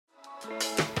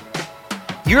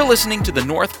You're listening to the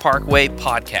North Parkway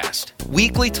Podcast,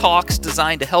 weekly talks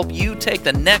designed to help you take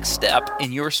the next step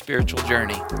in your spiritual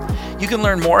journey. You can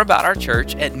learn more about our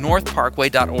church at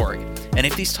northparkway.org. And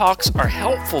if these talks are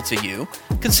helpful to you,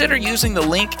 consider using the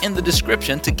link in the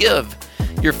description to give.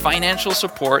 Your financial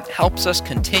support helps us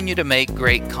continue to make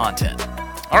great content.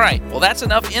 All right, well, that's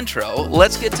enough intro.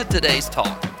 Let's get to today's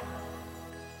talk.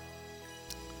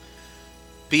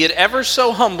 Be it ever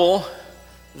so humble,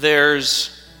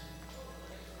 there's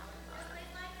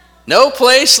no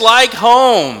place like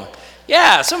home.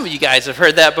 Yeah, some of you guys have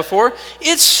heard that before.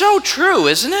 It's so true,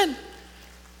 isn't it?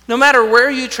 No matter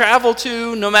where you travel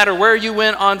to, no matter where you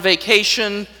went on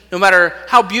vacation, no matter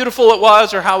how beautiful it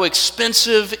was or how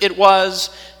expensive it was,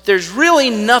 there's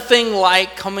really nothing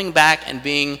like coming back and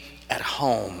being at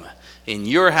home, in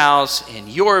your house, in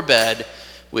your bed,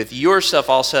 with your stuff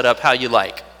all set up how you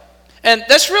like. And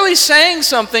that's really saying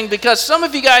something because some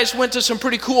of you guys went to some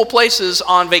pretty cool places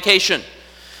on vacation.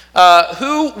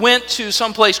 Who went to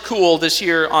someplace cool this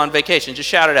year on vacation? Just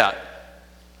shout it out.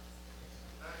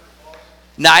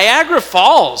 Niagara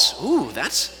Falls. Ooh,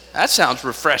 that sounds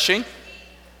refreshing.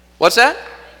 What's that?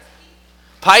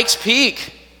 Pikes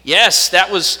Peak. Yes, that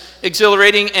was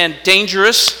exhilarating and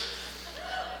dangerous.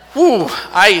 Ooh,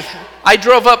 I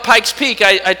drove up Pikes Peak.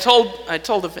 I told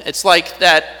it's like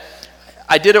that.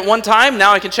 I did it one time.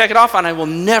 Now I can check it off, and I will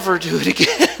never do it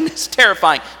again. It's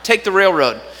terrifying. Take the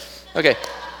railroad. Okay.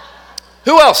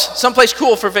 Who else? Someplace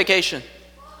cool for vacation.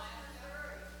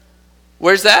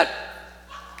 Where's that?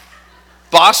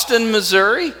 Boston,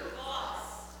 Missouri?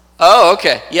 Oh,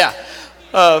 okay. Yeah.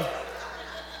 I'm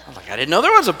like, I didn't know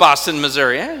there was a Boston,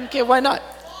 Missouri. Okay, why not?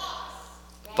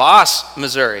 Boss,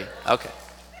 Missouri. Okay.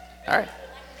 All right.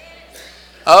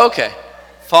 Okay.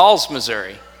 Falls,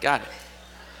 Missouri. Got it.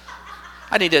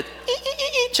 I need to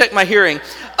check my hearing.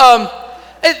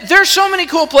 There's so many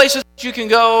cool places you can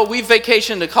go. We've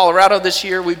vacationed to Colorado this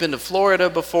year. We've been to Florida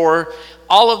before.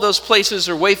 All of those places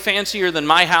are way fancier than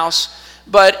my house.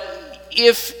 But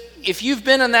if you've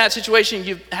been in that situation,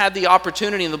 you've had the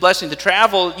opportunity and the blessing to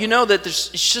travel, you know that it's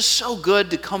just so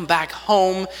good to come back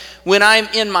home. When I'm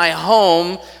in my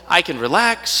home, I can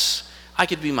relax. I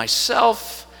can be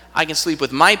myself. I can sleep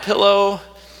with my pillow.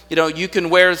 You know, you can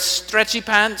wear stretchy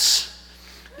pants.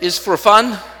 Is for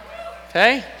fun.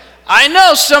 Okay? I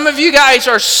know some of you guys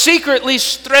are secretly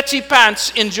stretchy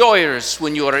pants enjoyers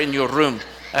when you are in your room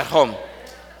at home.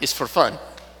 It's for fun.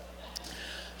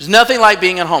 There's nothing like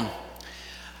being at home.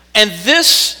 And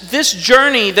this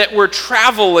journey that we're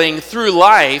traveling through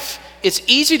life, it's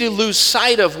easy to lose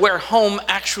sight of where home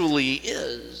actually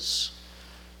is.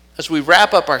 As we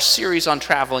wrap up our series on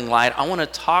Traveling Light, I want to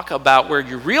talk about where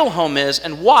your real home is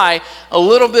and why a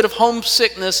little bit of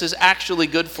homesickness is actually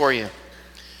good for you.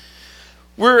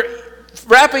 We're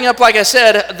wrapping up, like I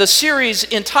said, the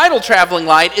series entitled Traveling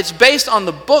Light. It's based on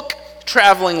the book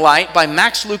Traveling Light by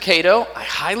Max Lucado. I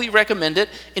highly recommend it.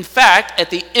 In fact,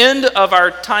 at the end of our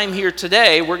time here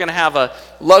today, we're going to have a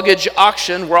luggage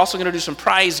auction. We're also going to do some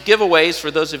prize giveaways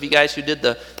for those of you guys who did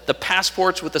the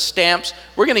passports with the stamps.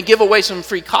 We're going to give away some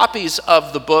free copies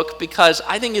of the book because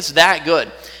I think it's that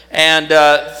good. And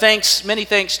many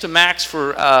thanks to Max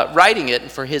for writing it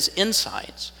and for his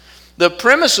insights. The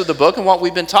premise of the book and what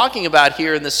we've been talking about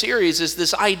here in the series is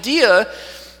this idea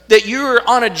that you're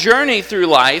on a journey through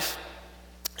life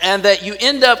and that you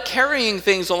end up carrying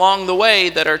things along the way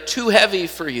that are too heavy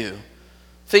for you.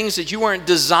 Things that you weren't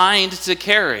designed to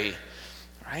carry,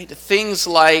 right? Things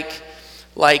like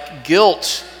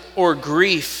guilt or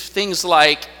grief, things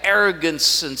like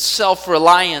arrogance and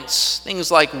self-reliance, things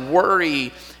like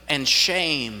worry and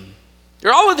shame. There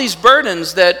are all of these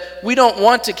burdens that we don't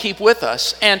want to keep with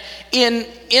us. And in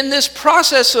this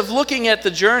process of looking at the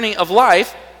journey of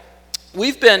life,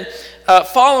 we've been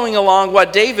following along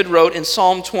what David wrote in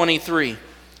Psalm 23.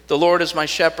 The Lord is my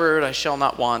shepherd, I shall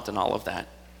not want, and all of that.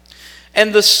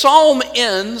 And the psalm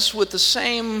ends with the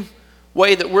same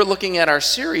way that we're looking at our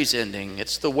series ending.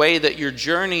 It's the way that your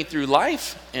journey through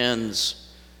life ends.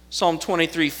 Psalm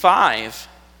 23:5.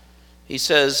 He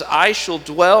says, I shall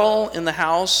dwell in the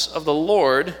house of the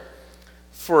Lord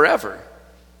forever.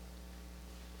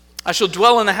 I shall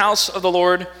dwell in the house of the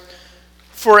Lord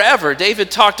forever. David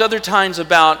talked other times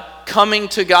about coming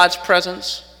to God's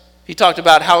presence. He talked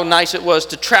about how nice it was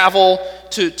to travel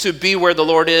to be where the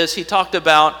Lord is. He talked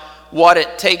about what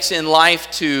it takes in life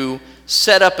to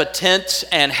set up a tent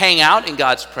and hang out in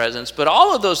God's presence. But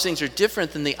all of those things are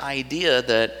different than the idea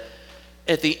that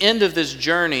at the end of this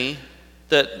journey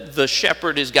that the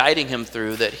shepherd is guiding him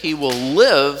through, that he will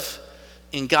live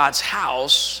in God's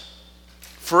house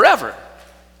forever.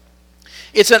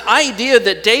 It's an idea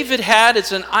that David had.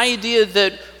 It's an idea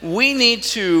that we need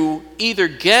to either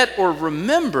get or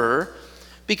remember,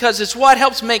 because it's what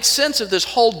helps make sense of this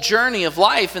whole journey of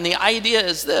life. And the idea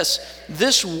is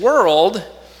this world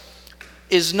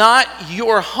is not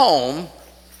your home.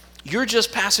 You're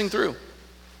just passing through.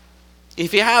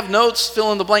 If you have notes,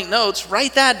 fill in the blank notes,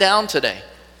 write that down today.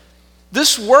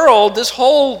 This world, this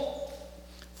whole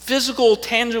physical,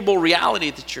 tangible reality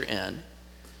that you're in,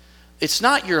 it's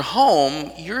not your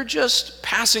home. You're just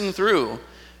passing through.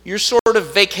 You're sort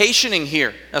of vacationing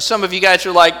here. Now, some of you guys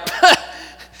are like,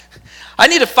 I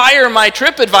need to fire my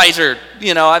TripAdvisor,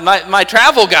 my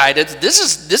travel guide. This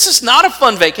is not a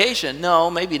fun vacation. No,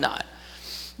 maybe not.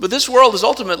 But this world is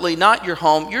ultimately not your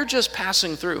home. You're just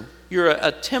passing through. You're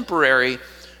a temporary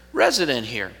resident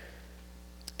here.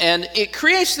 And it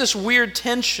creates this weird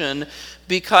tension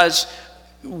because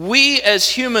we as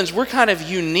humans, we're kind of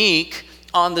unique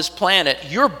on this planet.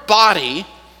 Your body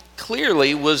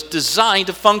clearly was designed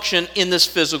to function in this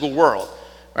physical world,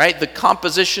 right? The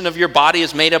composition of your body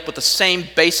is made up with the same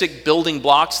basic building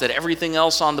blocks that everything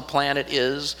else on the planet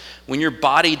is. When your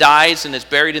body dies and is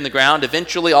buried in the ground,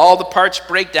 eventually all the parts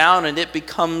break down and it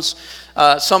becomes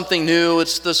something new.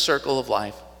 It's the circle of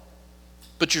life.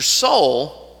 But your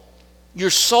soul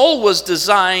was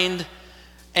designed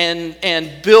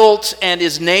and built and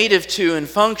is native to and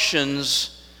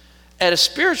functions at a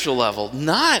spiritual level,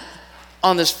 not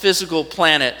on this physical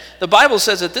planet. The Bible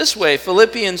says it this way,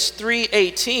 Philippians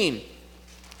 3:18,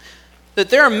 that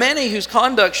there are many whose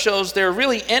conduct shows they're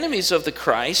really enemies of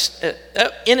the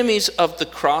enemies of the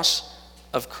cross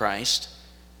of Christ,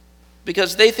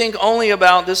 because they think only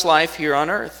about this life here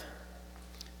on earth.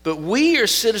 But we are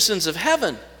citizens of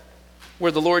heaven,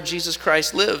 where the Lord Jesus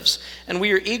Christ lives, and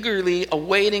we are eagerly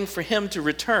awaiting for him to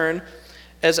return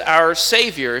as our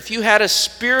Savior. If you had a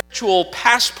spiritual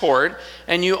passport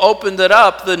and you opened it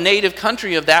up, the native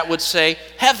country of that would say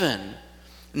heaven,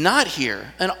 not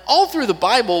here. And all through the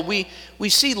Bible, we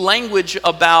see language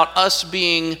about us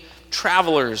being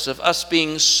travelers, of us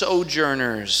being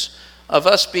sojourners, of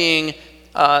us being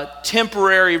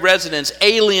temporary residents,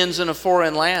 aliens in a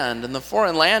foreign land. And the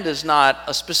foreign land is not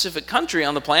a specific country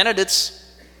on the planet, it's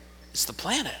the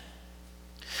planet.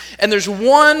 And there's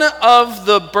one of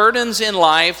the burdens in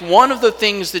life, one of the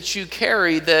things that you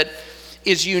carry that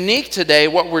is unique today,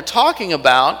 what we're talking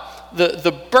about,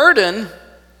 the burden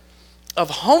of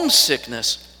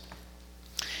homesickness.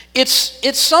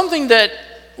 It's something that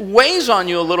weighs on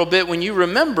you a little bit when you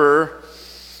remember,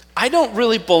 I don't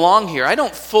really belong here. I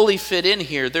don't fully fit in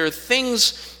here. There are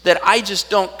things that I just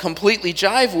don't completely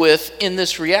jive with in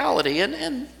this reality.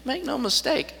 And make no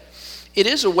mistake, it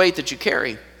is a weight that you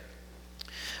carry.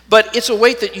 But it's a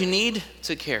weight that you need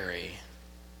to carry.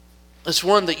 It's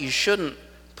one that you shouldn't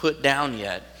put down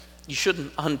yet. You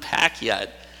shouldn't unpack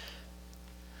yet.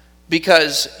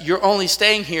 Because you're only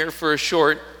staying here for a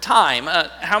short time.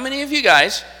 How many of you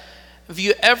guys, have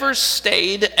you ever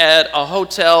stayed at a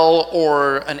hotel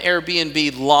or an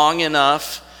Airbnb long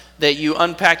enough that you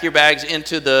unpack your bags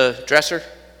into the dresser?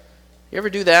 You ever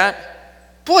do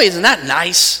that? Boy, isn't that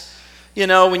nice?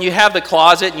 When you have the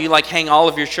closet and you hang all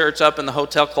of your shirts up in the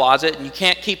hotel closet and you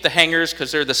can't keep the hangers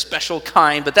because they're the special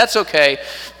kind, but that's okay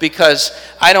because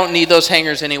I don't need those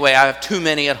hangers anyway. I have too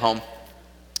many at home.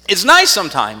 It's nice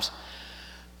sometimes.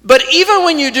 But even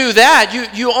when you do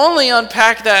that, you only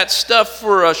unpack that stuff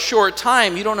for a short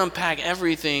time. You don't unpack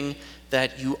everything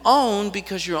that you own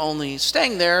because you're only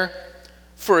staying there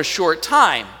for a short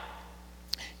time.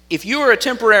 If you are a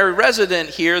temporary resident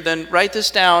here, then write this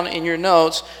down in your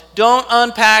notes. Don't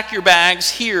unpack your bags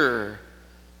here,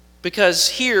 because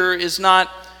here is not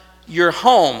your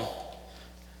home.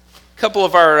 A couple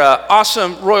of our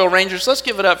awesome Royal Rangers. Let's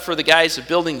give it up for the guys that are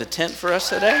building the tent for us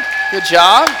today. Good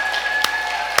job.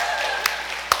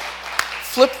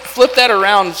 Flip that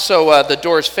around so the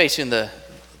door is facing the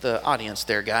audience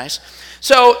there, guys.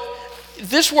 So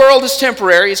this world is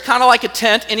temporary. It's kind of like a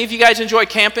tent. Any of you guys enjoy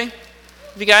camping?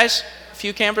 You guys? A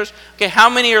few campers? Okay, how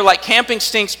many are like camping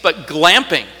stinks but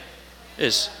glamping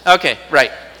is? Okay,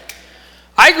 right.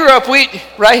 I grew up, we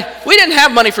didn't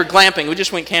have money for glamping. We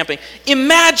just went camping.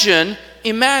 Imagine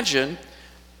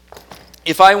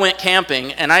if I went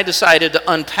camping and I decided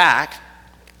to unpack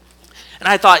and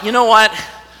I thought, you know what?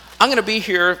 I'm going to be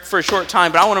here for a short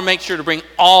time, but I want to make sure to bring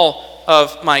all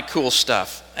of my cool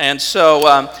stuff. And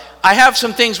so I have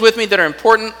some things with me that are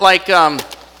important, like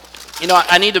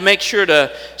I need to make sure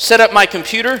to set up my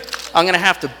computer. I'm going to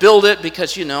have to build it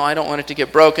because, I don't want it to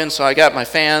get broken. So I got my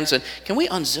fans. And can we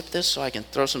unzip this so I can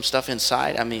throw some stuff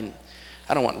inside? I mean,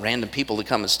 I don't want random people to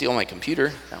come and steal my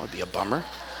computer. That would be a bummer.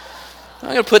 I'm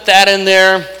going to put that in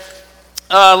there.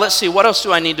 Let's see, what else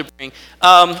do I need to bring?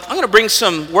 I'm going to bring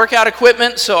some workout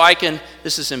equipment so I can,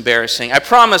 this is embarrassing. I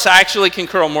promise I actually can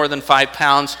curl more than 5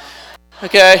 pounds.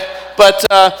 Okay, but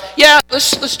yeah,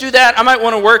 let's do that. I might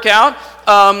want to work out.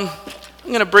 I'm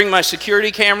going to bring my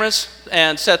security cameras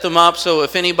and set them up so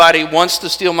if anybody wants to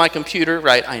steal my computer,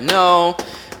 right, I know.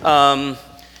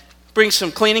 Bring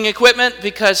some cleaning equipment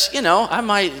because, I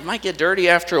might get dirty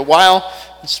after a while.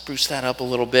 Let's spruce that up a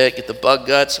little bit, get the bug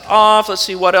guts off. Let's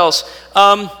see what else.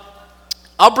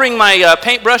 I'll bring my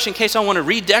paintbrush in case I want to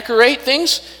redecorate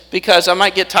things because I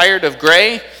might get tired of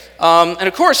gray. And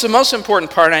of course, the most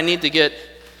important part, I need to get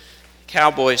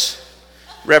Cowboys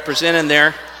representing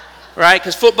there, right?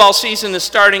 Because football season is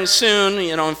starting soon,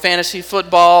 in fantasy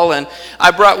football. And I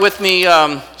brought with me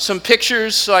some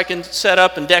pictures so I can set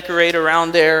up and decorate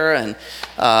around there. And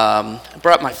I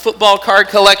brought my football card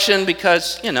collection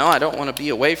because, I don't want to be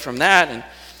away from that. And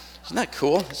isn't that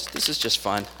cool? This is just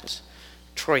fun.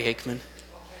 Troy Aikman.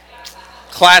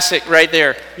 Classic right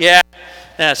there. Yeah.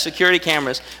 Yeah, security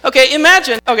cameras. Okay,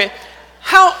 imagine,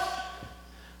 how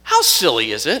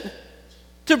silly is it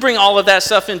to bring all of that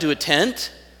stuff into a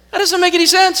tent? That doesn't make any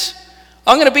sense.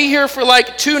 I'm going to be here for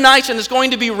like 2 nights and it's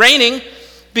going to be raining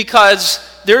because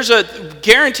there's a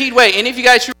guaranteed way. Any of you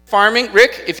guys who are farming,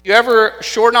 Rick, if you ever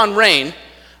short on rain,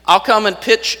 I'll come and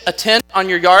pitch a tent on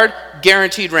your yard,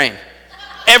 guaranteed rain.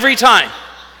 Every time.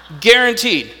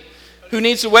 Guaranteed. Who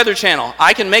needs the Weather Channel?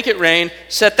 I can make it rain,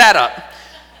 set that up.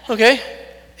 Okay?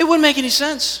 It wouldn't make any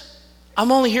sense.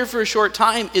 I'm only here for a short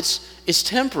time. It's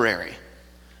temporary.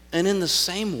 And in the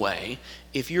same way,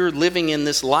 if you're living in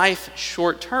this life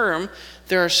short term,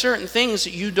 there are certain things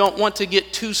that you don't want to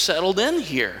get too settled in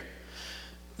here.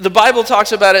 The Bible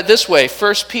talks about it this way,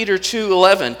 1 Peter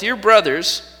 2:11. Dear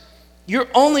brothers, you're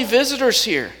only visitors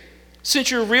here.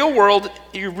 Since your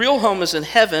real home is in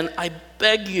heaven, I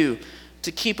beg you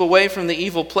to keep away from the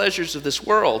evil pleasures of this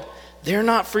world. They're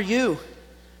not for you,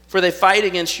 for they fight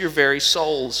against your very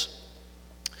souls.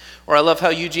 Or I love how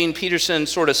Eugene Peterson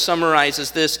sort of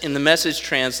summarizes this in the Message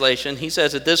translation. He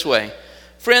says it this way,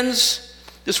 friends,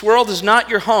 this world is not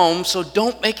your home, so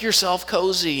don't make yourself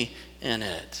cozy in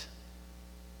it.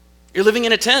 You're living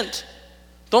in a tent.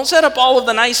 Don't set up all of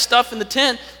the nice stuff in the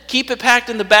tent. Keep it packed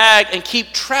in the bag and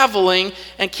keep traveling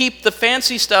and keep the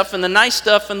fancy stuff and the nice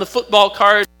stuff and the football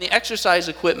cards and the exercise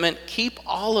equipment. Keep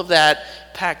all of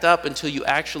that packed up until you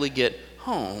actually get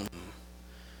home.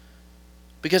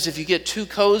 Because if you get too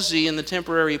cozy in the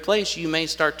temporary place, you may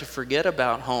start to forget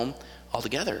about home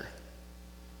altogether.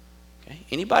 Okay?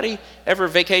 Anybody ever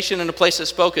vacation in a place that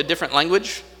spoke a different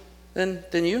language than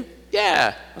you?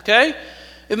 Yeah, okay?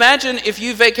 Imagine if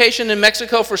you vacationed in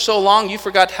Mexico for so long, you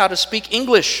forgot how to speak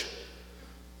English.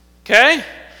 Okay?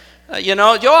 Yo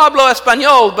hablo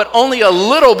español, but only a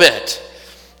little bit.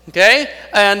 Okay?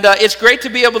 And it's great to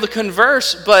be able to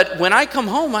converse, but when I come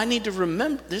home, I need to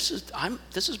remember this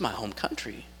is my home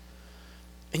country.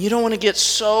 And you don't want to get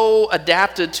so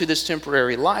adapted to this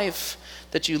temporary life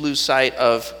that you lose sight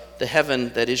of the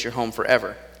heaven that is your home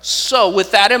forever. So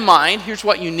with that in mind, here's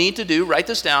what you need to do. Write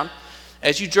this down.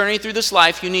 As you journey through this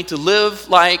life, you need to live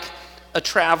like a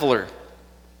traveler.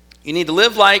 You need to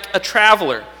live like a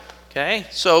traveler. Okay?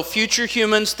 So future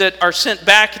humans that are sent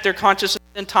back at their consciousness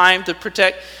in time to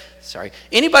protect.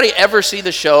 Anybody ever see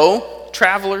the show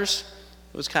Travelers?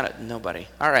 It was kind of nobody.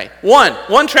 All right.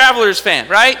 One Travelers fan,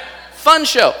 right? Fun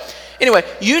show. Anyway,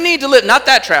 you need to live, not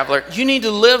that traveler, you need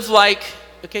to live like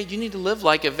a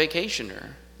vacationer.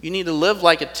 You need to live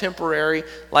like a temporary,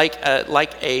 like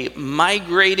a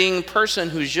migrating person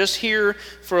who's just here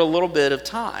for a little bit of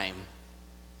time.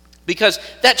 Because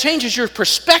that changes your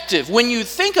perspective. When you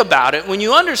think about it, when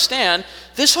you understand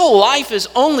this whole life is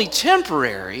only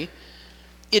temporary,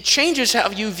 it changes how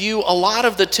you view a lot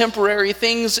of the temporary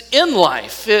things in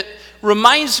life. It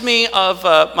reminds me of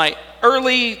my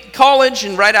early college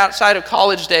and right outside of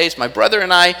college days. My brother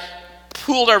and I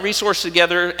pooled our resources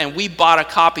together and we bought a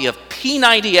copy of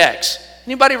P90X.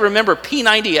 Anybody remember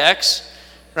P90X?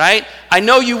 Right? I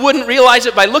know you wouldn't realize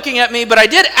it by looking at me, but I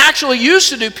did actually used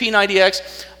to do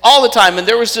P90X all the time. And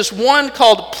there was this one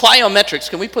called Plyometrics.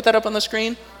 Can we put that up on the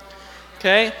screen?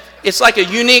 Okay. It's like a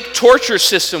unique torture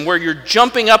system where you're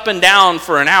jumping up and down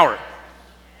for an hour.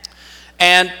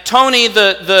 And Tony,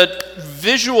 the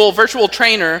virtual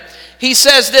trainer, he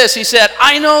says this. He said,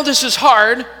 I know this is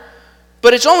hard,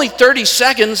 but it's only 30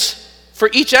 seconds for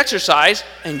each exercise,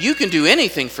 and you can do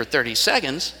anything for 30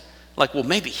 seconds. Like, well,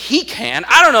 maybe he can.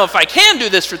 I don't know if I can do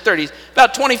this for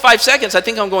about 25 seconds. I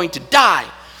think I'm going to die.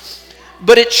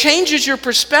 But it changes your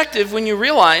perspective when you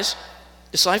realize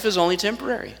this life is only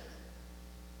temporary.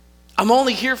 I'm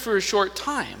only here for a short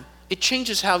time. It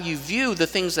changes how you view the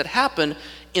things that happen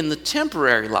in the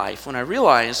temporary life when I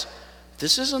realize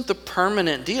this isn't the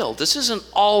permanent deal. This isn't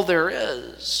all there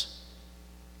is.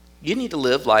 You need to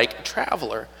live like a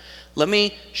traveler. Let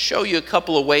me show you a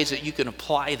couple of ways that you can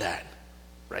apply that.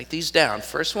 Write these down.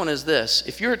 First one is this.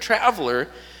 If you're a traveler,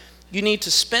 you need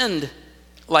to spend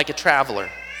like a traveler.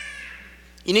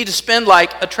 You need to spend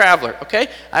like a traveler, okay?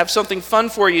 I have something fun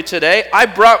for you today. I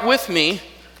brought with me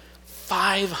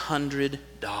 $500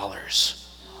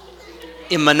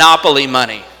 in Monopoly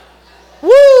money.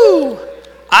 Woo!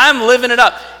 I'm living it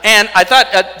up. And I thought,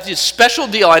 a special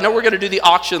deal. I know we're going to do the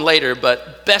auction later,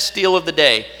 but best deal of the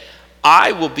day.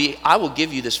 I will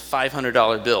give you this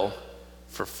 $500 bill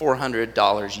for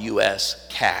 $400 US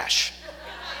cash.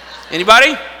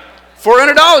 Anybody?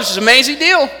 $400 is an amazing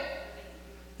deal.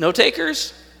 No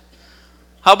takers?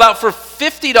 How about for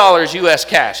 $50 US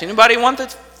cash? Anybody want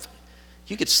that?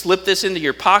 You could slip this into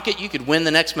your pocket. You could win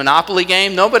the next Monopoly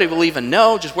game. Nobody will even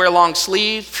know. Just wear long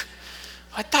sleeves.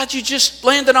 I thought you just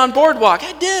landed on Boardwalk.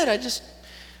 I did.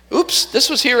 Oops, this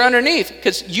was here underneath.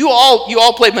 Because you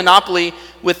all played Monopoly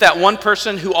with that one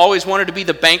person who always wanted to be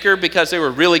the banker because they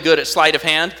were really good at sleight of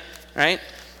hand, right?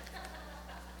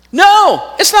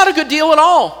 No, it's not a good deal at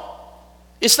all.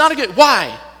 It's not a good,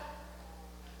 why?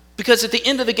 Because at the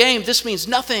end of the game, this means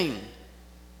nothing.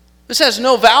 This has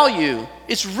no value.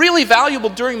 It's really valuable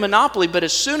during Monopoly, but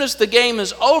as soon as the game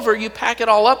is over, you pack it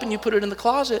all up and you put it in the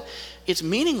closet. It's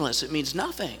meaningless. It means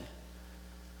nothing.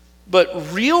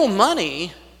 But real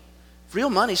money's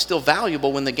still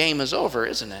valuable when the game is over,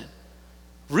 isn't it?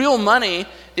 Real money,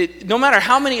 no matter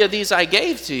how many of these I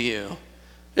gave to you,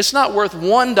 it's not worth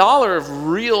 $1 of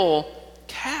real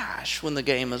cash when the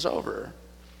game is over.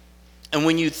 And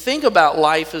when you think about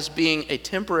life as being a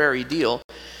temporary deal,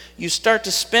 you start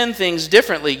to spend things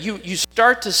differently. You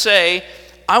start to say,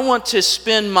 I want to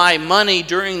spend my money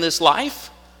during this life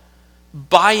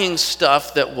buying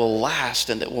stuff that will last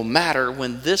and that will matter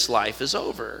when this life is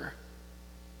over.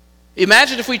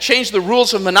 Imagine if we changed the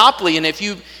rules of Monopoly, and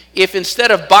if instead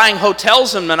of buying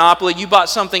hotels in Monopoly, you bought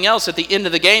something else at the end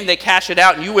of the game, they cash it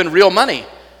out and you win real money.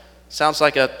 Sounds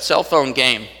like a cell phone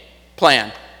game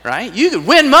plan, right? You could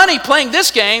win money playing this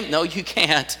game. No, you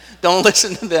can't. Don't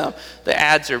listen to them. The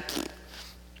ads are...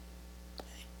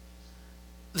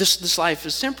 This life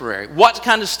is temporary. What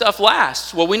kind of stuff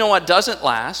lasts? Well, we know what doesn't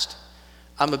last.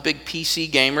 I'm a big PC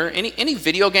gamer. Any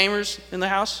video gamers in the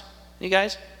house? You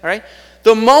guys? All right?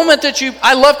 The moment that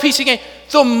I love PC games.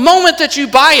 The moment that you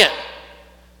buy it,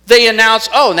 they announce,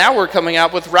 oh, now we're coming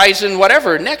out with Ryzen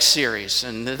whatever, next series.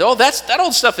 And that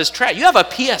old stuff is trash. You have a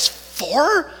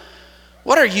PS4?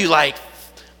 What are you, like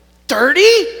 30?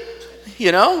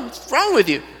 You know, what's wrong with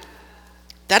you?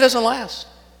 That doesn't last.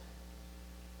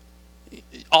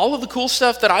 All of the cool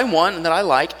stuff that I want and that I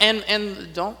like,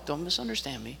 and don't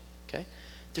misunderstand me, okay?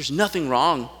 There's nothing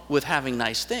wrong with having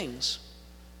nice things.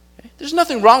 Okay? There's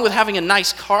nothing wrong with having a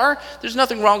nice car. There's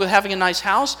nothing wrong with having a nice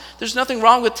house. There's nothing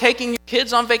wrong with taking your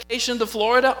kids on vacation to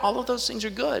Florida. All of those things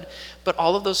are good, but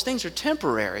all of those things are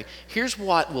temporary. Here's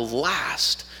what will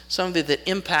last. Something that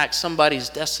impacts somebody's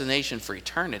destination for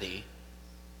eternity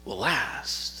will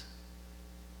last.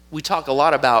 We talk a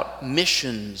lot about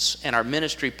missions and our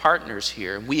ministry partners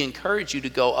here. We encourage you to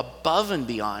go above and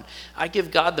beyond. I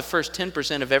give God the first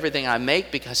 10% of everything I make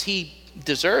because He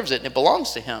deserves it and it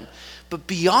belongs to Him. But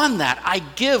beyond that, I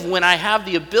give when I have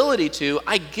the ability to.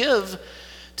 I give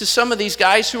to some of these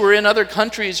guys who are in other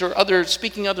countries or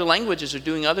speaking other languages or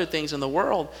doing other things in the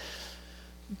world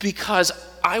because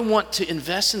I want to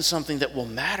invest in something that will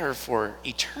matter for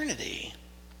eternity.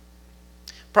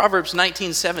 Proverbs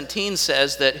 19:17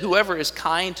 says that whoever is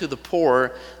kind to the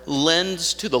poor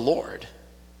lends to the Lord,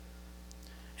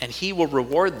 and He will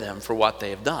reward them for what they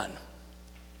have done.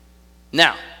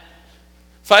 Now,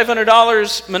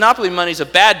 $500 Monopoly money is a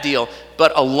bad deal,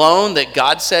 but a loan that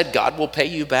God said God will pay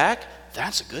you back,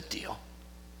 that's a good deal.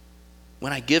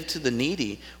 When I give to the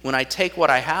needy, when I take what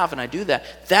I have and I do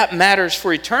that, that matters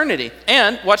for eternity.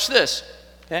 And watch this,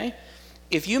 okay?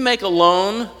 If you make a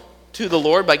loan to the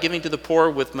Lord by giving to the poor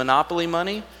with Monopoly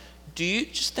money,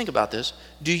 just think about this.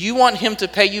 Do you want Him to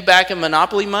pay you back in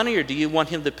Monopoly money, or do you want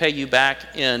Him to pay you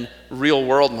back in real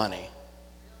world money?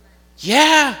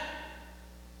 Yeah.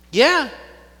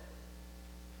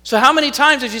 So how many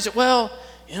times have you said, well,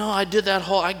 I did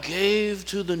I gave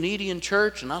to the needy in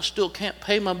church and I still can't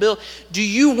pay my bill. Do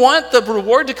you want the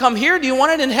reward to come here? Do you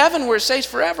want it in heaven where it stays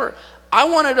forever? I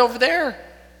want it over there.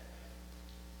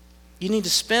 You need to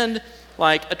spend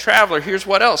like a traveler. Here's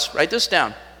what else. Write this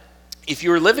down. If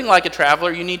you're living like a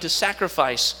traveler, you need to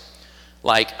sacrifice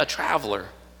like a traveler.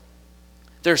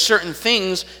 There are certain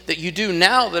things that you do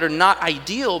now that are not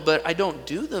ideal, but I don't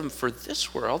do them for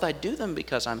this world. I do them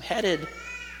because I'm headed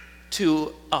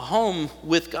to a home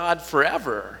with God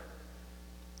forever.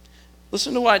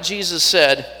 Listen to what Jesus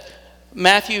said.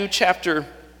 Matthew chapter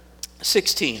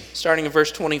 16, starting in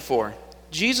verse 24.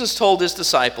 Jesus told his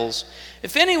disciples,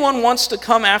 "If anyone wants to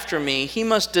come after me, he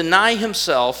must deny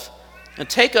himself and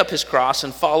take up his cross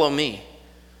and follow me.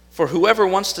 For whoever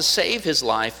wants to save his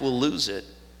life will lose it.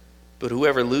 But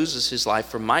whoever loses his life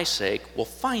for my sake will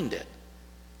find it.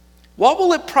 What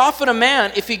will it profit a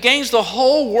man if he gains the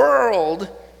whole world,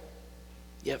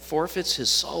 yet forfeits his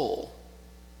soul?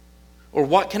 Or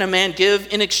what can a man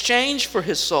give in exchange for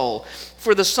his soul?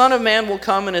 For the Son of Man will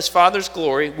come in his Father's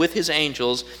glory with his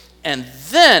angels, and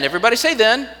then," everybody say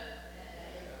then,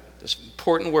 this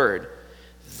important word,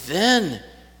 "then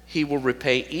he will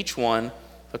repay each one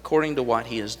according to what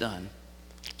he has done."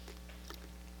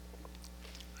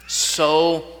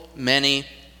 So many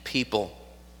people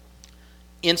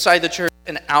inside the church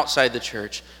and outside the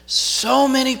church, so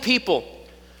many people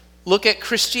look at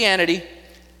Christianity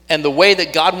and the way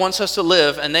that God wants us to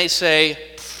live, and they say,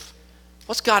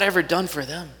 what's God ever done for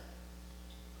them?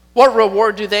 What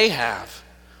reward do they have?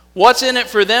 What's in it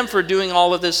for them for doing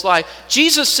all of this life?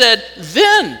 Jesus said,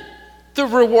 then the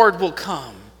reward will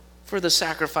come for the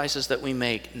sacrifices that we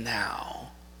make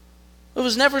now. It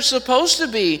was never supposed to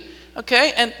be.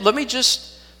 Okay, and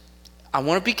I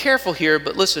want to be careful here,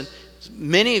 but listen,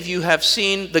 many of you have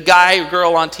seen the guy or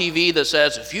girl on TV that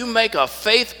says, if you make a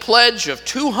faith pledge of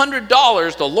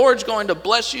 $200, the Lord's going to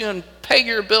bless you and pay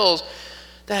your bills.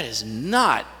 That is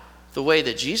not the way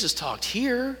that Jesus talked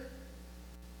here.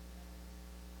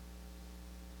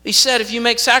 He said, if you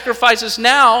make sacrifices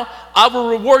now, I will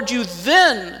reward you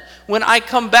then when I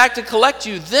come back to collect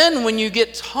you. Then when you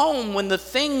get home, when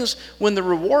the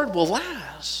reward will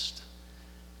last.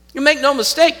 You make no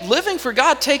mistake, living for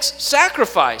God takes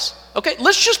sacrifice. Okay,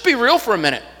 let's just be real for a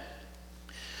minute.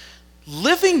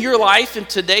 Living your life in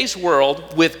today's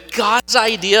world with God's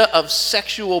idea of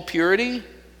sexual purity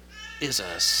is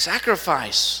a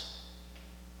sacrifice.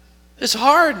 It's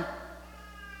hard.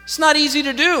 It's not easy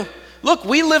to do. Look,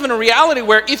 we live in a reality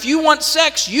where if you want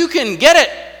sex, you can get it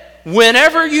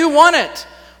whenever you want it.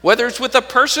 Whether it's with a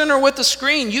person or with a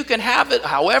screen, you can have it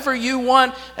however you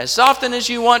want, as often as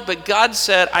you want. But God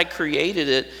said, I created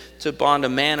it to bond a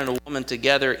man and a woman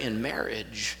together in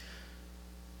marriage.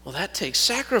 Well, that takes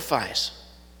sacrifice.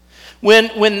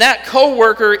 When that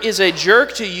coworker is a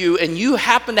jerk to you and you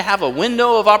happen to have a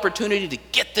window of opportunity to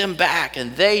get them back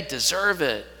and they deserve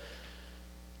it,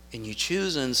 and you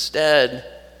choose instead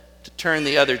to turn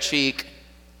the other cheek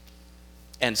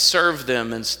and serve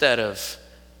them instead of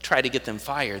try to get them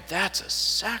fired, that's a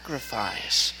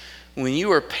sacrifice. When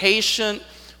you are patient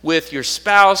with your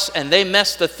spouse and they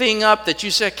mess the thing up that you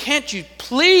say, can't you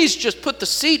please just put the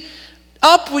seat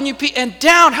up when you pee and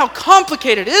down? How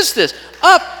complicated is this?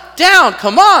 Up, down,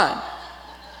 come on.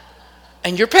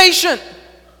 And you're patient.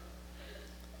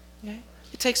 Okay?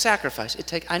 It takes sacrifice.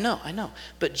 I know.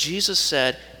 But Jesus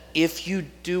said, if you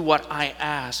do what I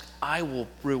ask, I will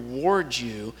reward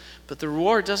you. But the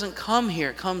reward doesn't come here.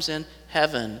 It comes in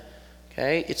heaven.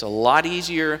 Okay? It's a lot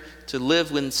easier to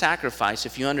live with sacrifice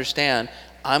if you understand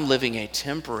I'm living a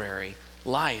temporary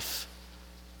life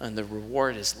and the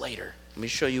reward is later. Let me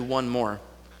show you one more.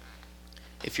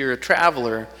 If you're a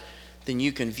traveler, then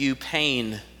you can view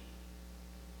pain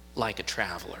like a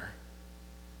traveler.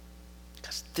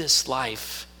 Because this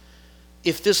life,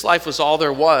 if this life was all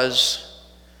there was,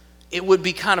 it would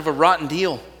be kind of a rotten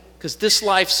deal, because this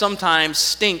life sometimes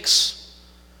stinks.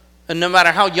 And no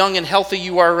matter how young and healthy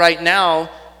you are right now,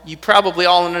 you probably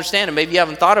all understand, and maybe you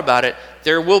haven't thought about it,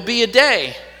 there will be a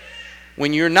day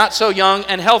when you're not so young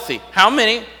and healthy. How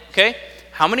many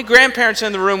grandparents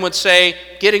in the room would say,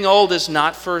 getting old is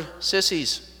not for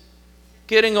sissies?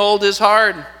 Getting old is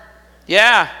hard.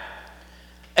 Yeah.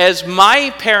 As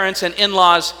my parents and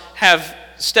in-laws have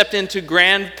stepped into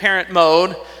grandparent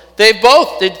mode, there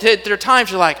are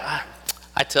times you're like,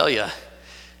 I tell you,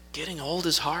 getting old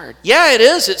is hard. Yeah, it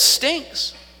is. It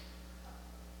stinks.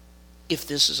 If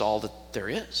this is all that there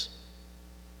is.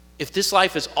 If this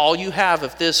life is all you have,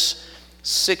 if this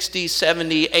 60,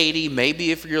 70, 80,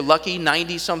 maybe if you're lucky,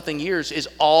 90-something years is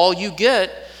all you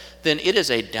get, then it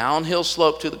is a downhill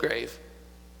slope to the grave.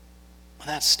 Well,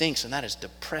 that stinks and that is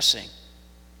depressing.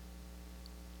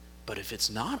 But if it's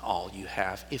not all you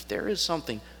have, if there is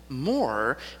something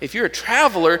more, if you're a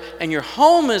traveler and your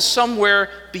home is somewhere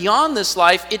beyond this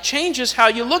life, it changes how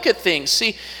you look at things.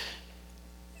 See,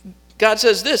 God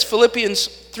says this, Philippians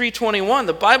 3:21,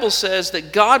 the Bible says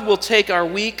that God will take our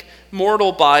weak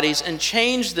mortal bodies and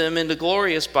change them into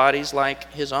glorious bodies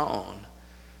like his own.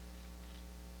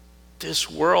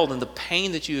 This world and the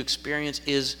pain that you experience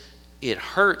it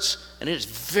hurts, and it is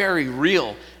very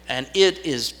real, and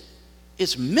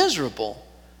it's miserable,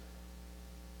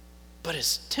 but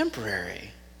it's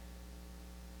temporary.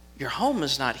 Your home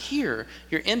is not here.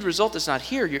 Your end result is not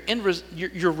here.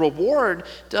 Your reward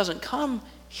doesn't come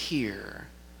here.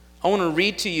 I want to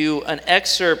read to you an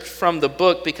excerpt from the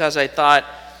book because I thought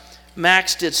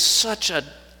Max did such an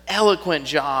eloquent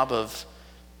job of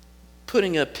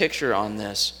putting a picture on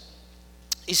this.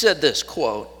 He said this,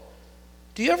 quote,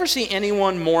 "Do you ever see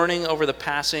anyone mourning over the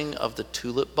passing of the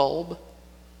tulip bulb?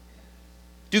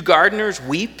 Do gardeners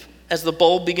weep as the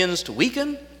bulb begins to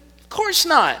weaken? Of course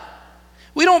not.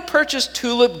 We don't purchase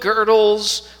tulip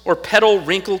girdles or petal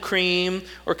wrinkle cream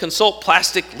or consult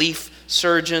plastic leaf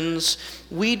surgeons.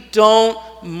 We don't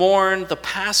mourn the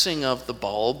passing of the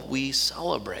bulb, we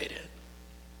celebrate it.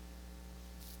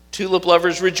 Tulip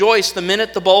lovers rejoice the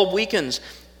minute the bulb weakens.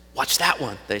 Watch that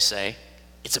one, they say.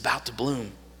 It's about to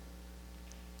bloom."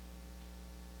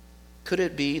 Could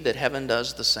it be that heaven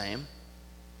does the same?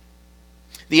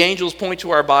 The angels point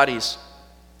to our bodies.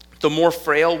 The more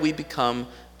frail we become,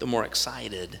 the more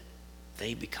excited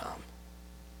they become.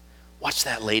 Watch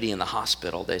that lady in the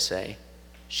hospital, they say.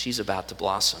 She's about to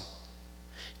blossom.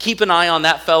 Keep an eye on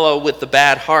that fellow with the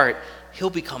bad heart.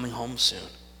 He'll be coming home soon.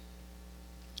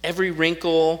 Every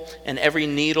wrinkle and every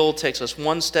needle takes us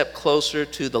one step closer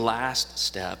to the last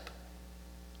step,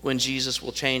 when Jesus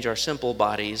will change our simple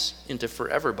bodies into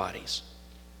forever bodies.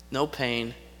 No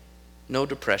pain, no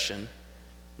depression,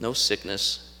 no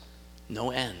sickness,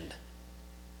 no end.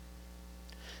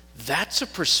 That's a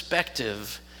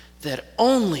perspective that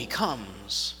only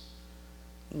comes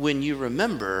when you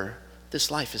remember this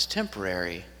life is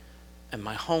temporary and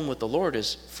my home with the Lord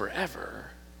is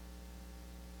forever.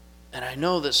 And I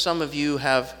know that some of you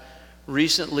have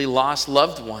recently lost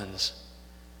loved ones.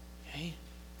 Okay?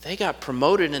 They got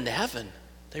promoted into heaven.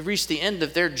 They reached the end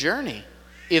of their journey.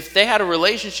 If they had a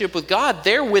relationship with God,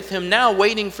 they're with him now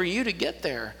waiting for you to get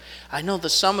there. I know that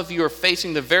some of you are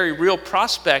facing the very real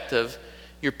prospect of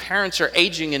your parents are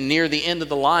aging and near the end of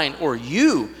the line, or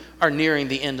you are nearing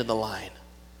the end of the line.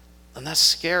 And that's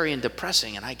scary and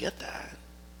depressing, and I get that.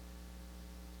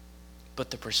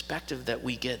 But the perspective that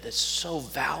we get that's so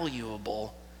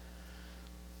valuable,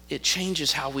 it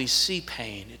changes how we see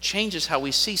pain. It changes how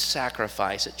we see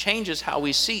sacrifice. It changes how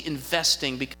we see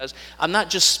investing, because I'm not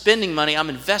just spending money, I'm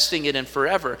investing it in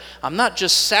forever. I'm not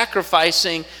just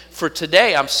sacrificing for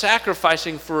today, I'm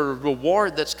sacrificing for a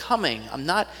reward that's coming. I'm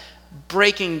not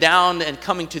breaking down and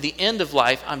coming to the end of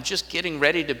life. I'm just getting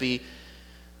ready to be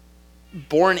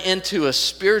born into a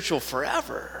spiritual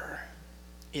forever.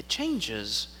 It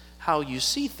changes how you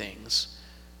see things.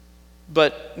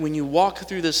 But when you walk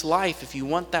through this life, if you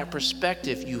want that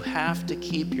perspective, you have to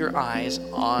keep your eyes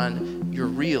on your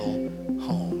real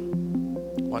home.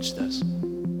 Watch this.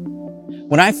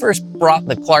 When I first brought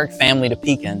the Clark family to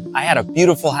Pekin, I had a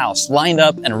beautiful house lined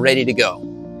up and ready to go.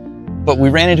 But we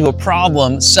ran into a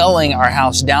problem selling our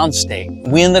house downstate.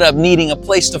 We ended up needing a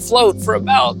place to float for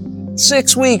about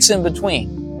 6 weeks in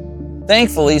between.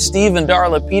 Thankfully, Steve and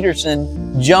Darla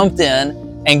Peterson jumped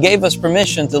in and gave us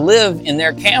permission to live in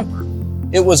their camper.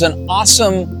 It was an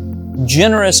awesome,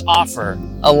 generous offer,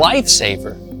 a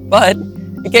lifesaver, but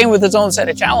it came with its own set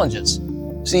of challenges.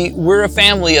 See, we're a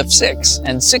family of 6,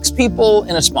 and 6 people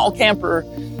in a small camper,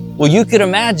 well, you could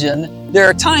imagine there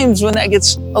are times when that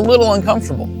gets a little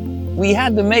uncomfortable. We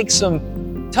had to make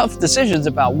some tough decisions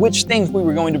about which things we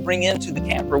were going to bring into the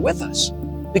camper with us,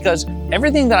 because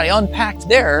everything that I unpacked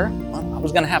there, well, I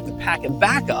was going to have to pack it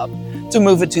back up to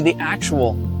move it to the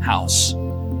actual house.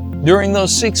 During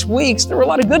those 6 weeks, there were a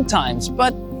lot of good times,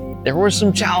 but there were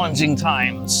some challenging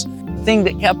times. The thing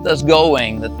that kept us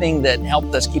going, the thing that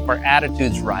helped us keep our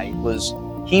attitudes right, was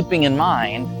keeping in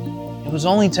mind it was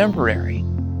only temporary.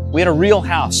 We had a real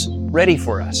house ready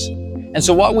for us. And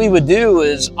so what we would do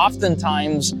is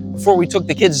oftentimes before we took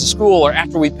the kids to school or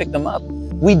after we picked them up,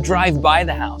 we'd drive by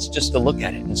the house just to look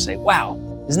at it and say, wow,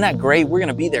 isn't that great? We're going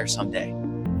to be there someday.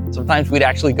 Sometimes we'd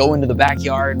actually go into the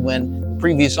backyard when the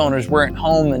previous owners weren't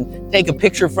home and take a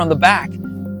picture from the back.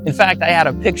 In fact, I had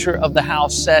a picture of the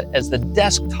house set as the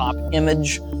desktop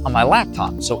image on my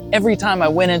laptop. So every time I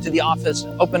went into the office,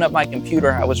 opened up my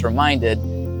computer, I was reminded,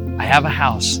 I have a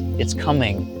house. It's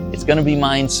coming. It's going to be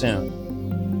mine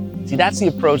soon. See, that's the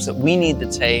approach that we need to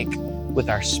take with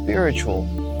our spiritual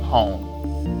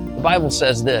home. The Bible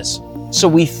says this, so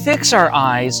we fix our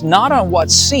eyes not on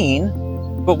what's seen,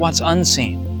 but what's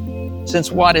unseen.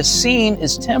 Since what is seen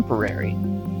is temporary,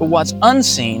 but what's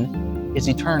unseen is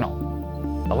eternal.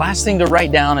 The last thing to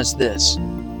write down is this: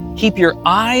 keep your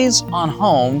eyes on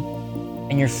home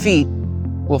and your feet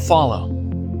will follow.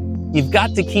 You've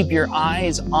got to keep your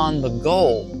eyes on the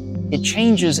goal. It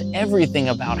changes everything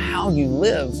about how you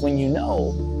live when you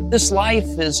know this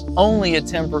life is only a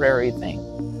temporary thing.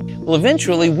 Well,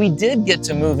 eventually we did get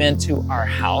to move into our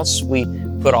house. We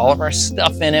put all of our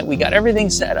stuff in it. We got everything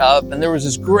set up, and there was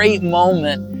this great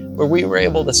moment where we were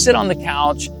able to sit on the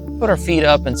couch, put our feet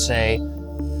up and say,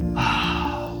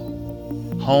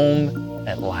 home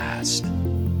at last.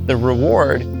 The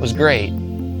reward was great,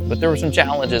 but there were some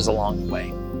challenges along the way.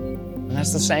 And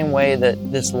that's the same way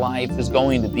that this life is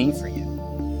going to be for you.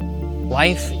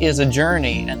 Life is a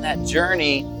journey, and that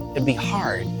journey can be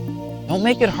hard. Don't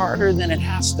make it harder than it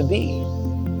has to be.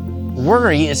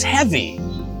 Worry is heavy.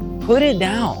 Put it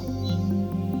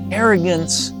down.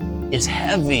 Arrogance is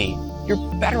heavy. You're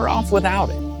better off without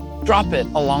it. Drop it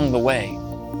along the way.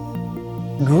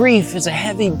 Grief is a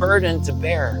heavy burden to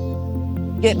bear.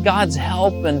 Get God's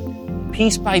help and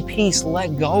piece by piece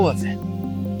let go of it.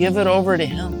 Give it over to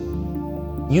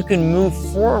Him. You can move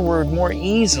forward more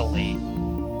easily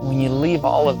when you leave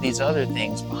all of these other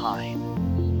things behind.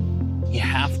 You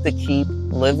have to keep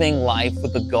living life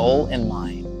with a goal in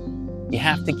mind. You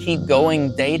have to keep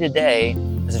going day to day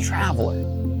as a traveler.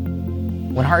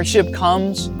 When hardship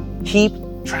comes, keep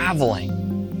traveling.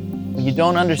 When you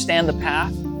don't understand the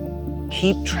path,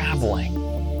 keep traveling.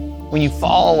 When you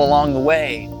fall along the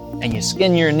way and you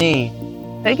skin your knee,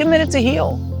 take a minute to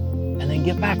heal and then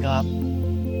get back up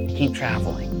and keep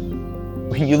traveling.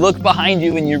 When you look behind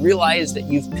you and you realize that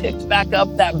you've picked back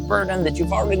up that burden that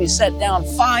you've already set down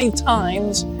 5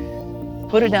 times,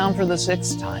 put it down for the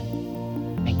 6th time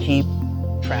and keep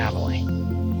traveling.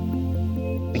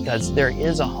 Because there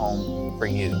is a home for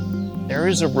you. There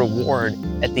is a reward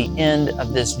at the end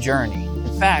of this journey.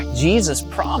 In fact, Jesus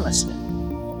promised it.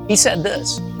 He said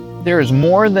this: there is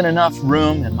more than enough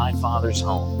room in my Father's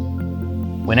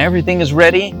home. When everything is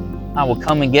ready, I will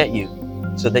come and get you,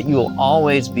 so that you will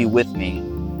always be with me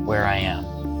where I am.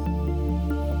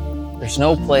 There's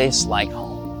no place like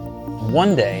home. And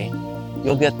one day,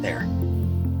 you'll get there.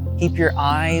 Keep your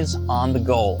eyes on the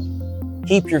goal.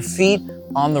 Keep your feet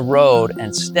on the road,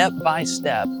 and step by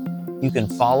step, you can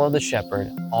follow the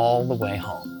shepherd all the way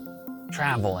home,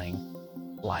 traveling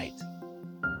light.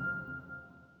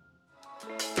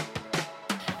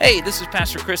 Hey, this is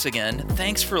Pastor Chris again.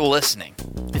 Thanks for listening.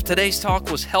 If today's talk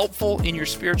was helpful in your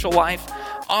spiritual life,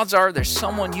 odds are there's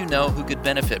someone you know who could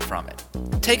benefit from it.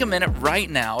 Take a minute right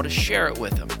now to share it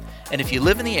with them. And if you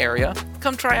live in the area,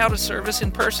 come try out a service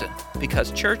in person,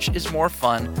 because church is more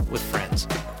fun with friends.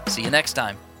 See you next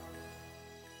time.